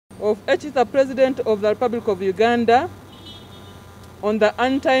of H. the President of the Republic of Uganda on the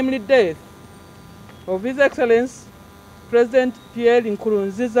untimely death of His Excellency President Pierre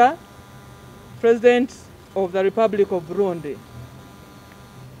Nkurunziza, President of the Republic of Burundi.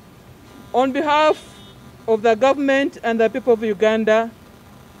 On behalf of the government and the people of Uganda,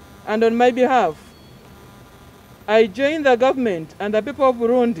 and on my behalf, I join the government and the people of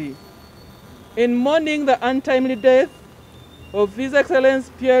Burundi in mourning the untimely death of His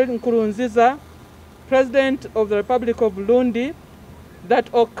Excellency Pierre Nkurunziza, President of the Republic of Burundi, that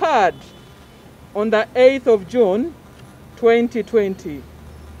occurred on the 8th of June, 2020.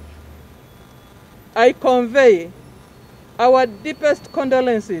 I convey our deepest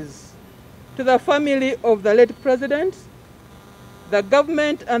condolences to the family of the late President, the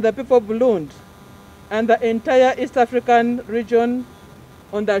government and the people of Burundi, and the entire East African region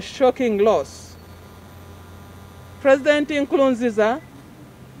on the shocking loss. President Nkurunziza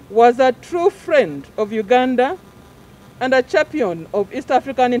was a true friend of Uganda and a champion of East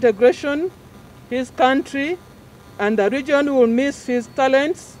African integration. His country and the region will miss his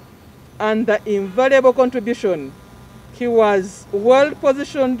talents and the invaluable contribution he was well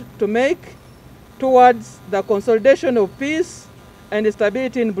positioned to make towards the consolidation of peace and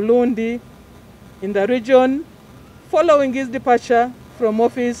stability in Burundi, in the region, following his departure from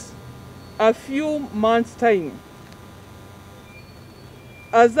office a few months' time.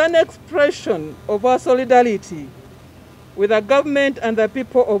 As an expression of our solidarity with the government and the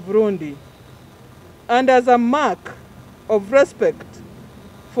people of Burundi, and as a mark of respect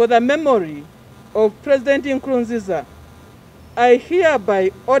for the memory of President Nkurunziza, I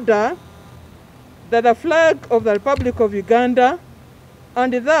hereby order that the flag of the Republic of Uganda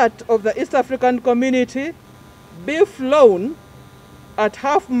and that of the East African Community be flown at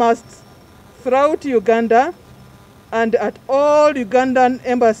half-mast throughout Uganda and at all Ugandan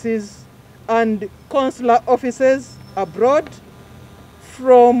embassies and consular offices abroad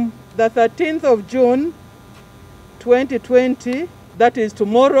from the 13th of June, 2020, that is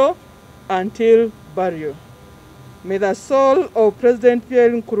tomorrow, until burial. May the soul of President Pierre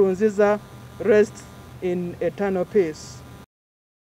Nkurunziza rest in eternal peace.